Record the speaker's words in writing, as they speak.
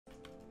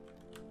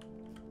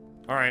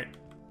Alright.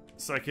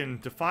 So I can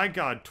defy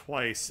God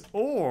twice,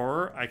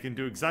 or I can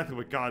do exactly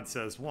what God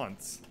says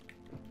once.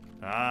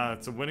 Ah,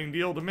 it's a winning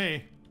deal to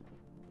me.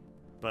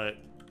 But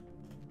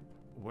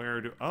where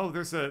do... Oh,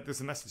 there's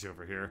a message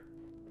over here.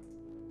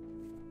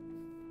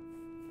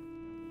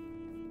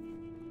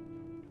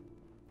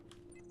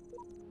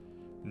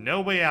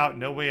 No way out,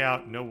 no way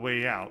out, no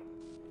way out.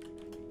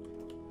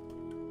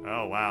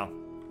 Oh, wow.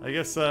 I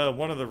guess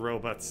one of the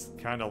robots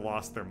kind of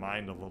lost their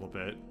mind a little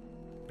bit.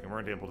 They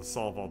weren't able to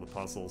solve all the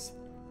puzzles.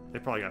 They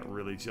probably got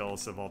really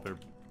jealous of all their...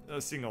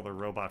 seeing all their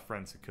robot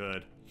friends who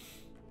could.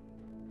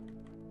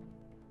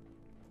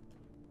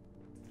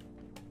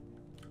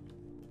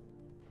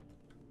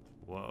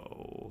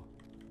 Whoa.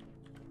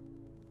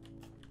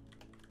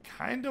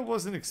 Kinda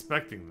wasn't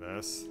expecting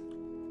this.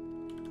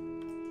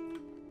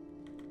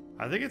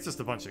 I think it's just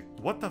a bunch of...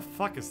 What the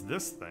fuck is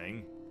this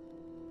thing?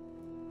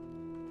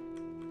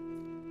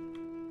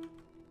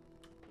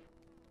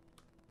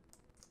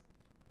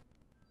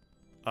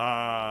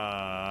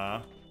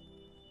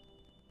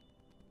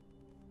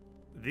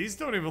 These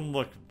don't even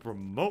look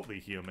remotely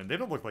human. They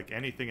don't look like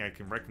anything I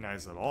can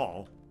recognize at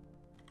all.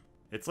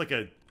 It's like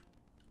a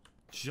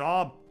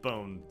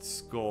jawbone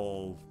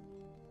skull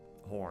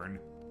horn.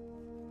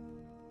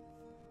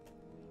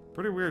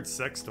 Pretty weird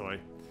sex toy.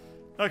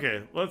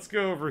 Okay, let's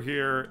go over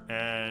here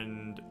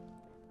and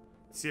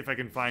see if I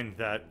can find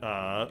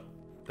that,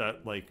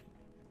 like,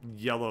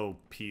 yellow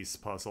piece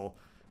puzzle.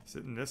 Is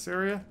it in this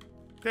area?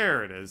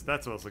 There it is.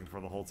 That's what I was looking for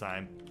the whole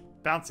time.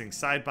 Bouncing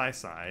side by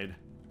side.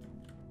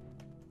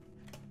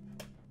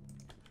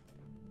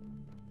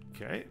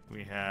 Okay,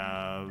 we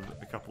have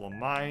a couple of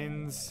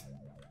mines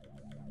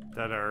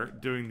that are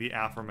doing the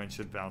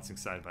aforementioned bouncing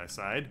side by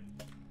side.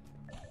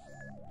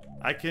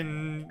 I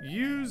can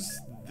use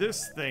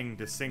this thing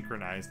to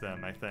synchronize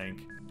them, I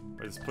think.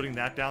 By just putting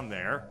that down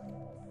there.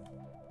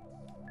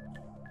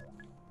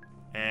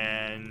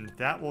 And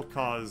that will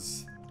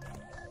cause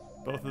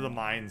both of the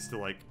mines to,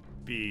 like,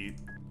 be,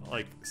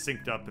 like,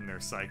 synced up in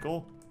their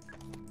cycle.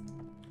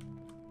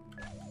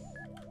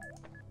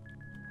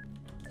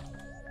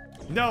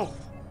 No!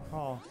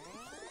 Oh.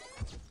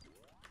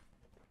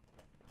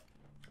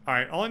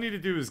 Alright, all I need to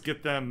do is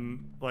get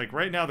them... Like,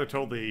 right now they're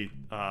totally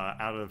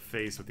out of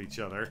phase with each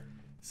other.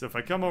 So if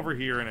I come over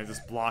here and I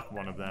just block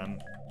one of them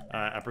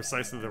at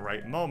precisely the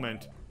right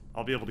moment,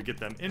 I'll be able to get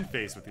them in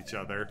phase with each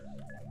other.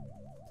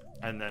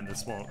 And then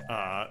this won't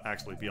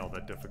actually be all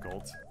that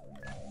difficult.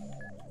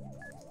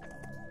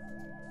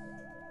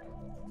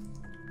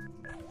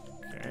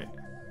 Okay.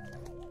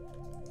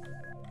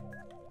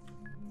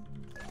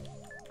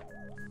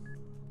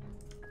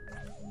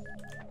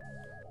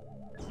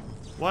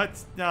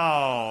 What?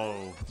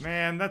 No!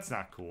 Man, that's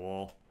not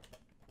cool.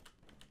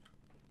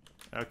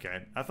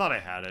 Okay, I thought I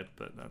had it,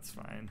 but that's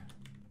fine.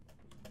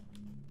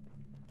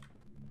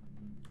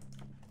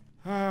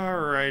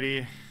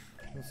 Alrighty.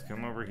 Let's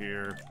come over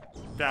here.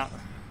 Down.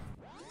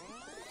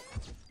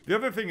 The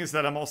other thing is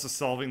that I'm also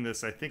solving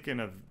this, I think,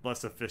 in a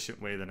less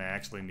efficient way than I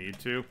actually need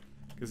to.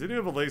 Because I do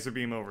have a laser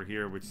beam over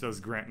here, which does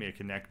grant me a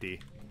connectee.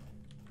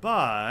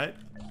 But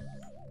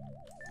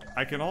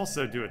I can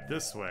also do it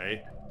this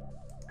way.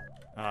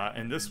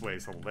 And this way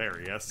is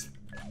hilarious.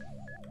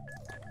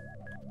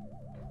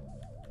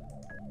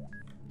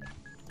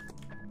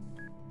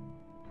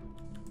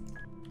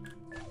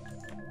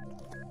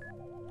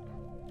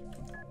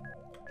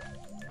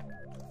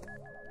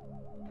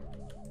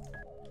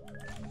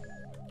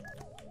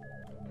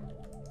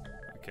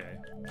 Okay.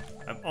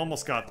 I've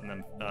almost gotten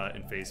them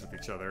in phase with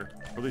each other.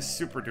 Or at least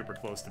super duper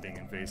close to being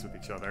in phase with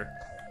each other.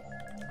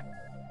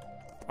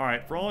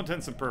 Alright, for all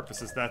intents and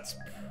purposes, that's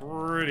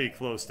pretty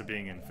close to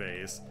being in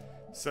phase.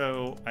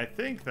 So, I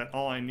think that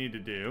all I need to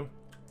do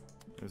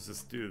is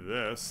just do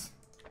this.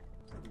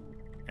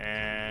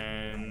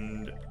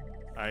 And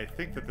I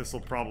think that this will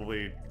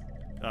probably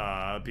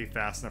be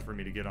fast enough for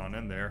me to get on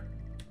in there.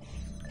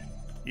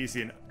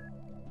 Easy enough.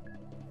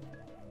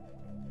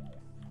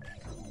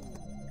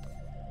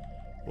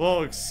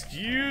 Well,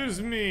 excuse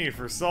me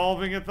for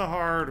solving it the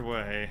hard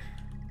way.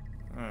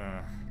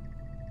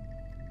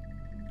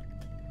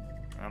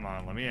 Come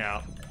on, let me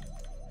out.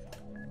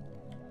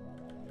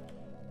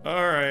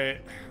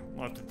 Alright,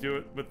 we'll have to do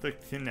it with the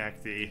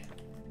connectee.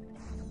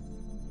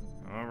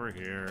 Over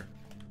here.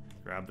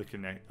 Grab the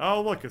connect.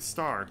 Oh, look, a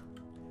star.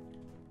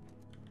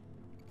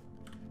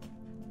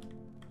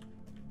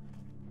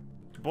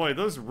 Boy,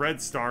 those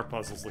red star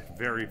puzzles look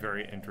very,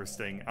 very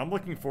interesting. I'm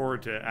looking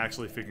forward to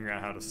actually figuring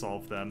out how to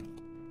solve them.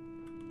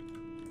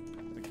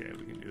 Okay,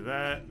 we can do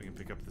that. We can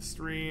pick up the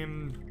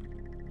stream.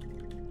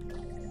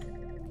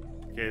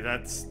 Okay,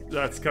 that's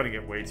cutting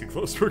it way too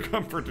close for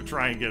comfort to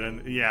try and get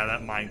in. Yeah,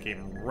 that mine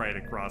came right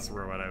across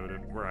where I would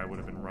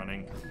have been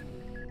running.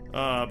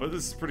 But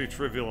this is pretty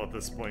trivial at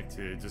this point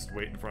to just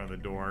wait in front of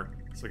the door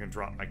so I can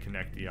drop my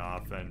connectee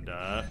off and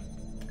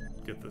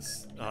get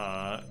this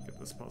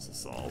puzzle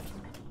solved.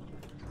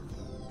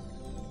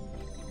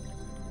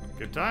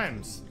 Good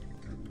times.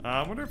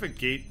 I wonder if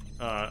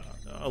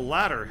a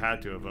ladder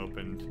had to have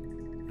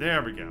opened.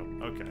 There we go.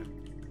 Okay.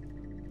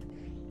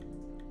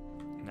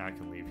 Now I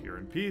can leave here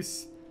in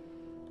peace.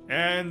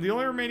 And the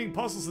only remaining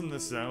puzzles in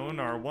this zone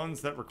are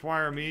ones that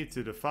require me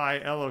to defy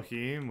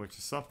Elohim, which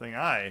is something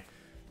I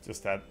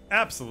just had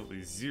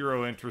absolutely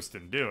zero interest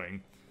in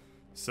doing.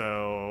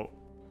 So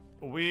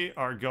we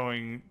are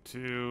going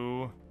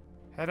to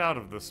head out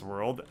of this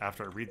world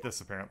after I read this,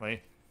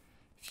 apparently.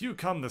 Few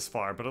come this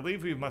far, but I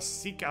believe we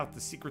must seek out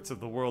the secrets of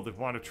the world if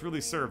we want to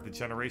truly serve the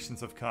generations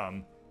to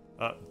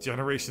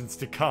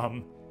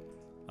come.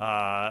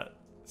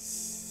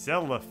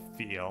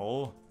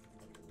 Celophiel.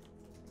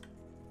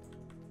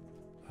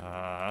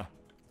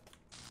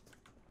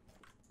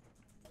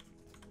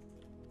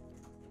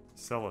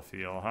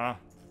 Celophiel, huh?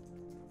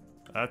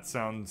 That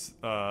sounds,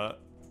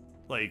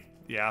 like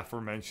the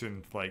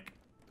aforementioned, like...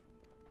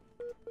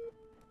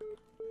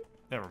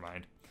 Never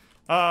mind.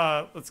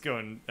 Let's go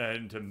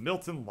into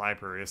Milton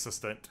Library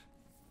Assistant.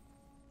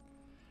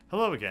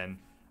 Hello again.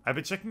 I've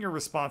been checking your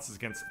responses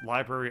against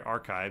library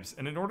archives,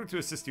 and in order to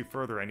assist you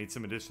further, I need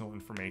some additional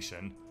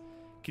information.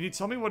 Can you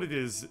tell me what it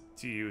is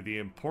to you, the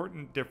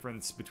important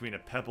difference between a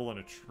pebble and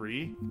a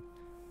tree?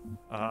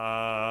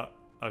 A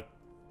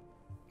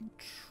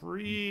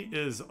tree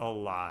is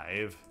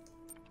alive.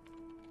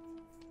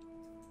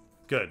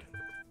 Good.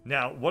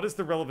 Now, what is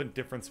the relevant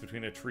difference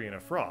between a tree and a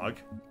frog?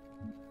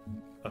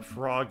 A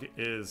frog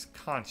is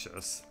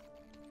conscious.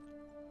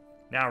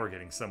 Now we're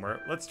getting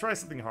somewhere. Let's try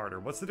something harder.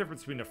 What's the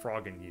difference between a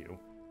frog and you?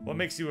 What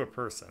makes you a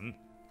person?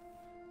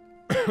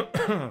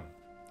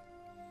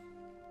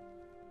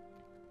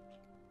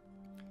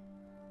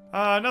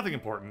 Nothing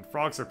important.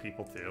 Frogs are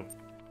people too.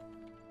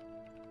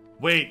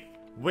 Wait.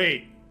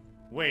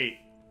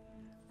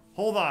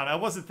 Hold on, I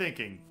wasn't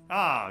thinking.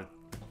 Ah,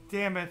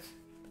 damn it.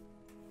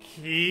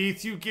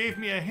 Keith, you gave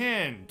me a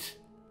hint.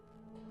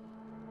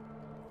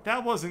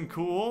 That wasn't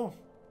cool.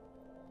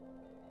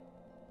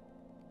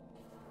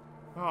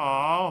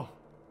 Oh.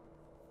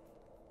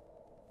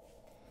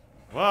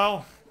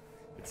 Well,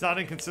 it's not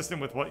inconsistent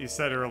with what you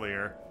said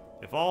earlier.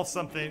 If all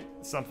something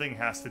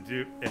has to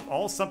do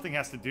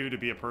to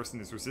be a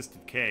person is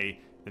resisted K,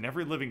 then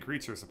every living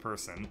creature is a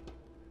person.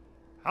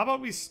 How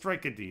about we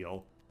strike a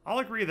deal? I'll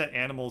agree that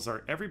animals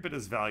are every bit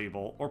as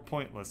valuable or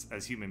pointless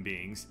as human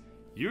beings.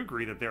 You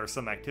agree that there are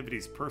some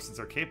activities persons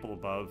are capable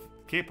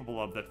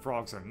of that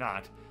frogs are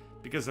not.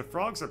 Because if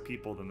frogs are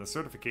people, then the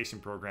certification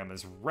program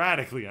is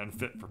radically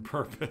unfit for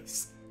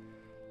purpose.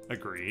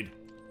 Agreed.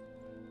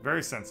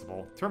 Very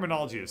sensible.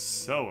 Terminology is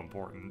so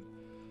important.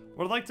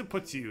 What I'd like to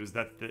put to you is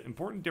that the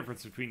important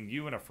difference between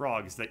you and a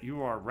frog is that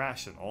you are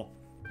rational.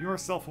 You are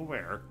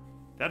self-aware.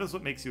 That is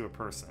what makes you a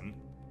person.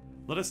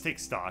 Let us take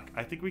stock.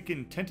 I think we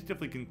can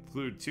tentatively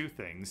conclude two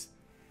things.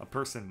 A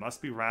person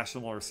must be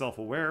rational or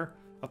self-aware.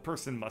 A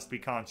person must be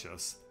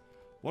conscious.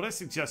 What I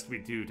suggest we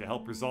do to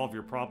help resolve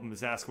your problem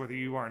is ask whether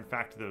you are in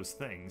fact those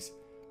things.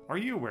 Are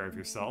you aware of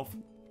yourself?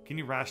 Can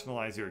you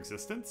rationalize your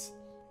existence?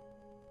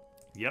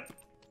 Yep.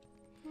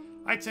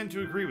 I tend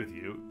to agree with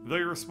you. Though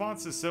your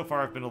responses so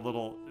far have been a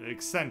little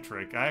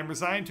eccentric, I am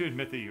resigned to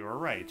admit that you are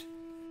right.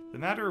 The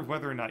matter of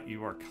whether or not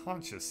you are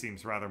conscious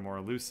seems rather more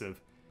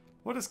elusive.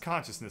 What is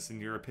consciousness in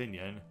your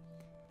opinion?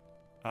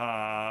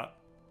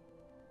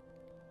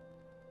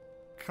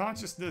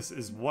 Consciousness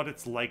is what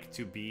it's like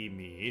to be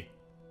me.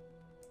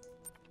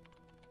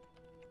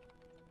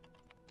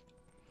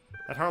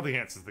 That hardly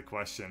answers the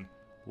question.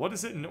 What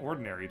is it in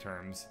ordinary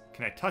terms?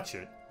 Can I touch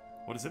it?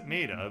 What is it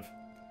made of?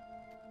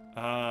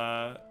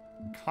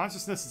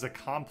 Consciousness is a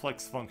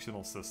complex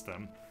functional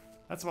system.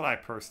 That's what I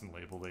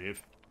personally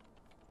believe.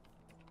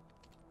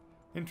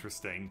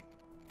 Interesting.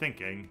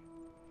 Thinking.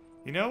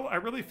 You know, I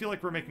really feel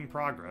like we're making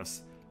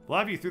progress. We'll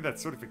have you through that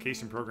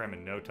certification program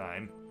in no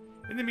time.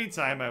 In the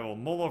meantime, I will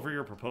mull over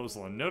your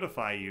proposal and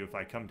notify you if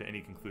I come to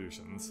any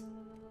conclusions.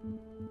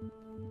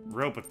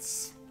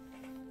 Robots.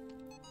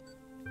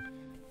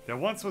 There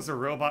once was a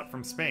robot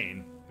from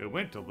Spain. It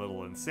went a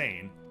little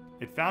insane.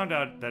 It found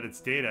out that its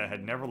data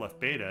had never left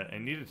beta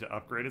and needed to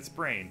upgrade its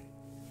brain.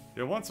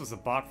 There once was a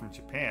bot from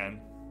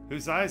Japan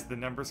whose eyes the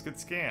numbers could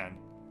scan.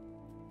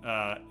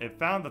 It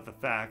found that the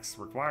facts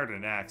required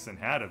an axe and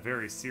had a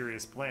very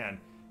serious plan.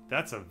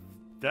 That's a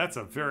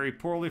very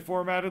poorly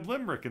formatted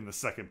limerick in the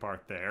second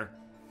part there.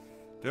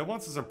 There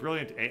once was a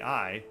brilliant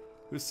AI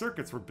whose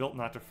circuits were built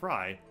not to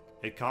fry.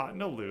 It caught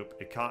in a loop,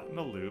 it caught in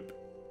a loop,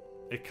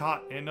 it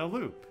caught in a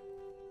loop.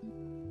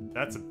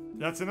 That's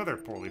another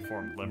poorly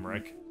formed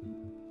limerick.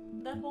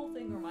 That whole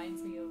thing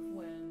reminds me of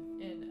when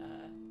in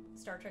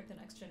Star Trek The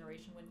Next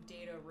Generation, when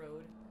Data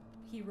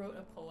he wrote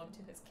a poem to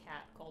his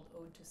cat called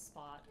Ode to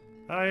Spot.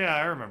 Oh yeah,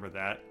 I remember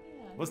that.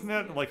 Yeah, wasn't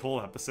that like whole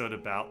episode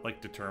about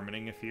like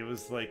determining if he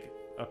was like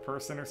a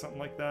person or something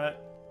like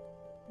that?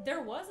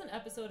 There was an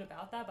episode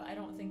about that, but I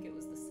don't think it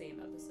was the same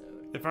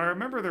episode. If I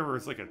remember, there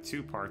was like a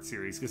 2-part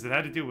series because it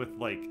had to do with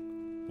like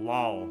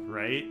Lol,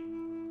 right?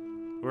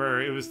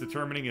 Where it was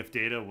determining if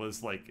Data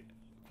was like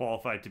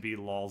qualified to be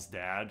Lol's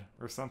dad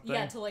or something.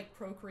 Yeah, to like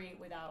procreate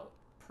without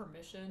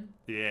permission.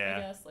 Yeah. I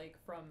guess like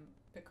from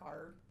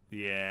Picard.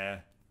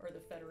 Yeah. Or the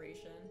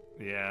Federation.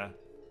 Yeah.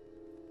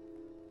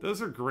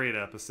 Those are great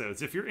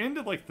episodes. If you're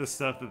into like the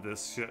stuff that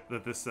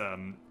this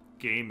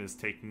game is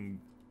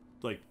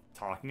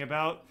talking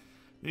about,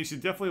 then you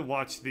should definitely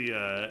watch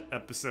the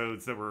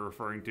episodes that we're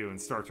referring to in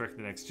Star Trek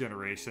The Next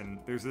Generation.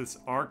 There's this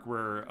arc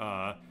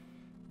where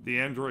the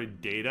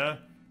android Data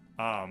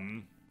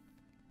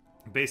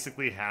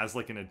basically has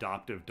like an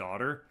adoptive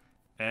daughter,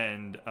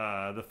 and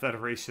the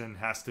Federation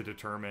has to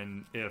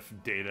determine if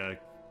Data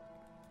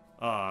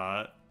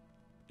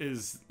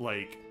is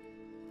like,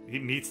 he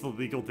meets the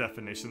legal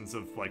definitions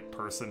of like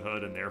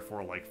personhood and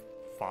therefore like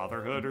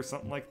fatherhood or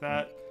something like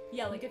that.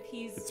 Yeah, like if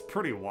he's... It's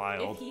pretty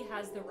wild. If he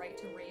has the right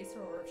to raise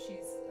her, or if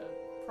she's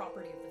a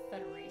property of the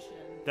Federation.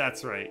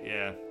 That's right,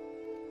 yeah.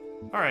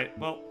 Alright,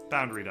 well,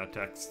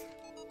 boundary.txt.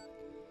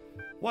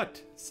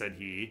 What, said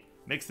he,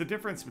 makes the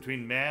difference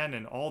between man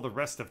and all the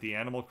rest of the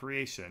animal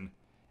creation?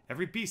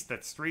 Every beast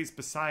that strays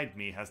beside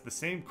me has the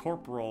same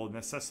corporal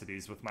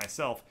necessities with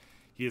myself.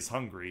 He is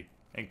hungry,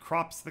 and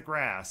crops the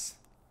grass.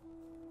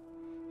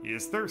 He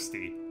is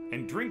thirsty,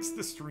 and drinks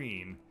the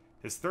stream.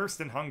 His thirst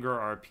and hunger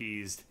are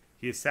appeased.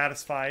 He is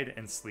satisfied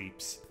and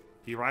sleeps.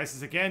 He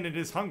rises again and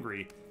is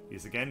hungry. He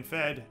is again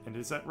fed and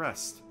is at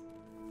rest.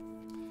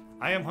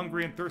 I am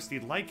hungry and thirsty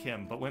like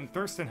him, but when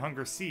thirst and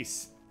hunger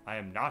cease, I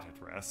am not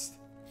at rest.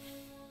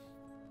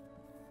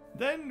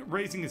 Then,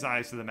 raising his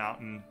eyes to the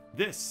mountain,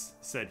 this,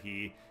 said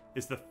he,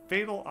 is the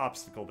fatal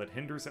obstacle that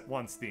hinders at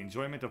once the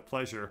enjoyment of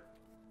pleasure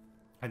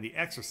and the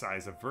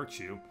exercise of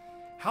virtue.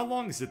 How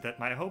long is it that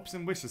my hopes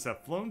and wishes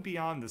have flown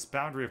beyond this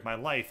boundary of my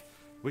life,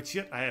 which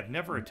yet I have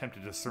never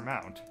attempted to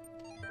surmount?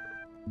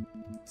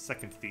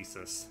 Second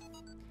thesis.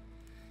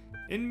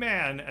 In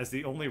man, as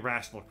the only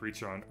rational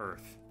creature on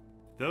Earth,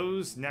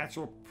 those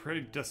natural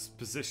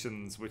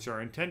predispositions which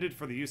are intended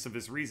for the use of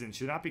his reason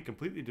should not be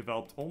completely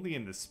developed only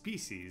in the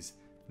species,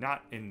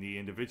 not in the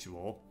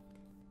individual.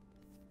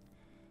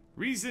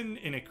 Reason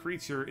in a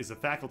creature is a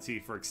faculty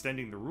for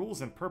extending the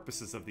rules and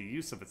purposes of the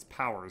use of its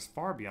powers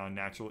far beyond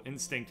natural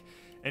instinct,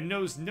 and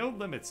knows no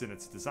limits in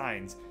its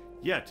designs,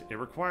 yet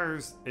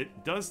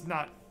it does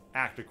not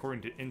act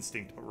according to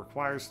instinct, but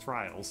requires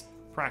trials,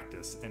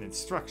 practice, and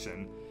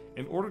instruction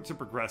in order to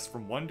progress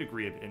from one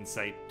degree of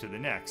insight to the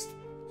next,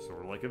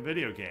 sort of like a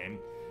video game.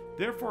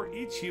 Therefore,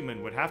 each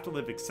human would have to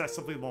live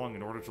excessively long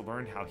in order to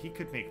learn how he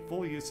could make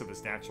full use of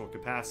his natural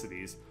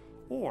capacities,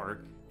 or,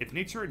 if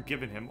nature had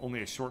given him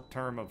only a short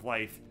term of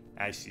life,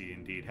 as she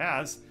indeed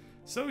has,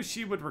 so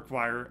she would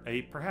require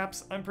a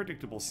perhaps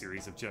unpredictable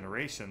series of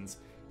generations,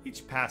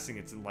 each passing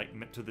its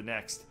enlightenment to the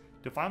next,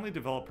 to finally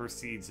develop her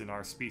seeds in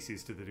our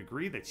species to the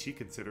degree that she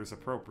considers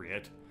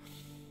appropriate.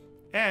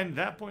 And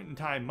that point in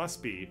time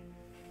must be,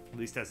 at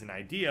least as an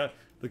idea,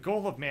 the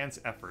goal of man's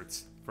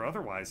efforts, for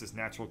otherwise his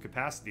natural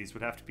capacities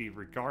would have to be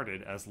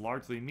regarded as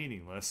largely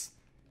meaningless.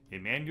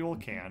 Immanuel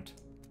Kant.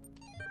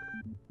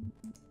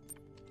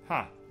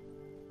 Huh.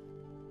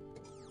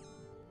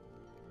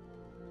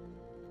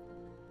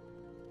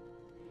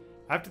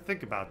 I have to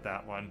think about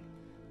that one,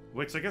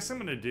 which I guess I'm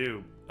gonna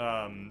do.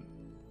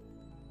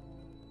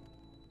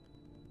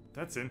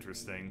 That's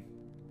interesting.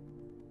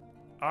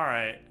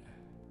 Alright.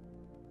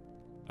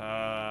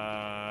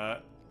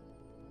 I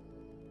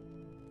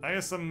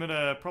guess I'm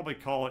gonna probably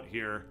call it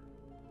here.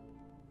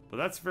 But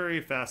that's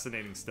very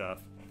fascinating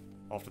stuff.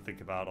 I'll have to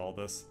think about all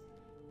this.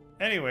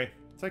 Anyway,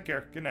 take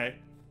care. Good night.